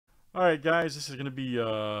Alright guys, this is going to be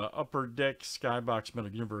Upper Deck Skybox Metal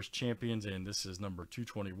Universe Champions, and this is number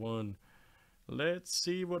 221. Let's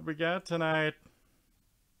see what we got tonight.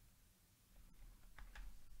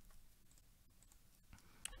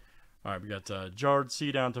 Alright, we got Jard C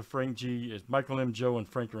down to Frank G. It's Michael M, Joe, and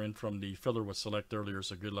Frank are in from the filler was select earlier,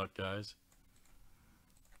 so good luck guys.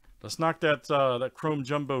 Let's knock that Chrome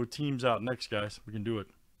Jumbo teams out next, guys. We can do it.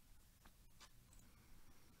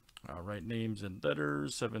 All right, names and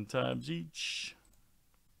letters, 7 times each.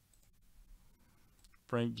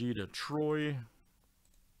 Frank G to Troy.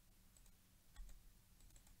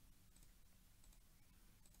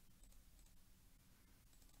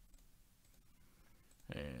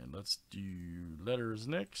 And let's do letters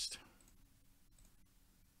next.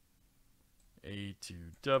 A to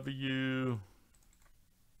W.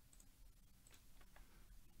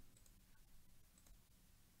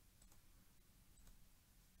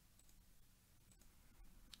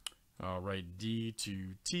 All right, D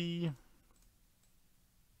to T.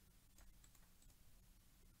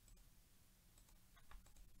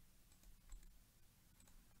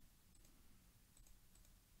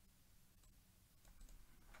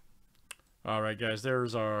 All right, guys,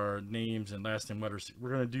 there's our names and last name letters. We're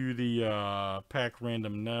going to do the pack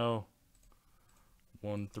random now.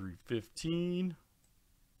 1 through 15.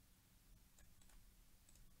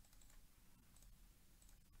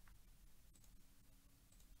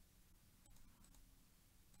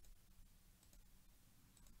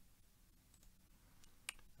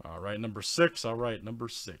 All right, number 6. All right, number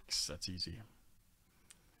 6. That's easy.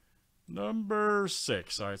 Number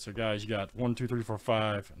 6. All right, so guys, you got 1, 2, 3, 4,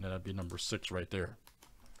 5, and that'd be number 6 right there.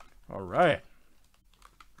 All right.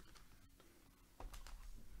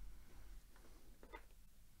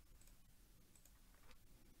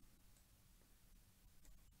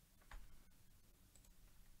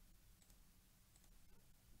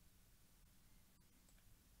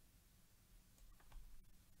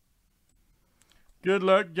 Good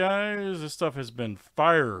luck, guys. This stuff has been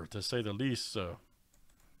fire, to say the least, so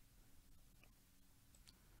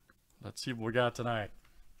let's see what we got tonight.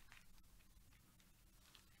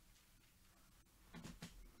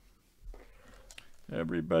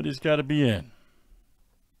 Everybody's got to be in.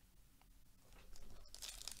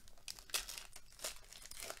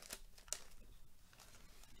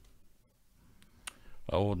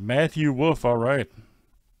 Old Matthew Wolf, all right.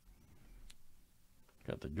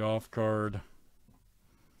 Got the golf card.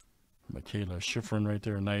 Michaela Schifrin right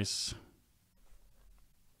there, nice.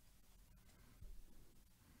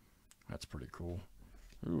 That's pretty cool.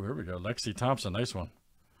 Ooh, here we go. Lexi Thompson, nice one.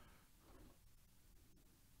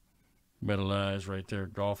 Metalized right there,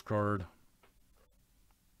 golf card.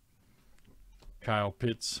 Kyle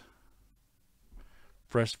Pitts.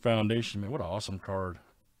 Fresh Foundation, man, what an awesome card.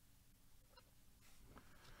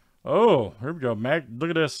 Oh, here we go. Mac, look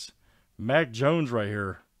at this. Mac Jones right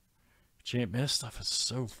here. Man, this stuff is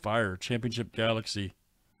so fire. Championship Galaxy.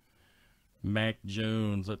 Mac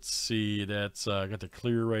Jones. Let's see. That's got the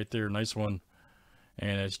clear right there. Nice one.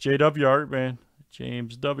 And it's JW art, man.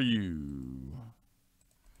 James W.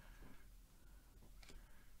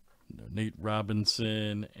 Nate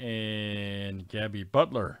Robinson and Gabby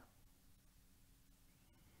Butler.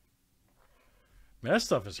 Man, that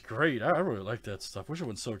stuff is great. I really like that stuff. Wish it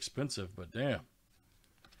wasn't so expensive, but damn.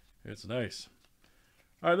 It's nice.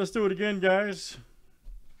 All right, let's do it again, guys.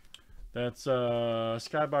 That's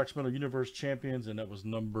Skybox Metal Universe Champions, and that was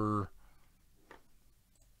number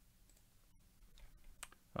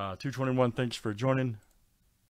 221. Thanks for joining.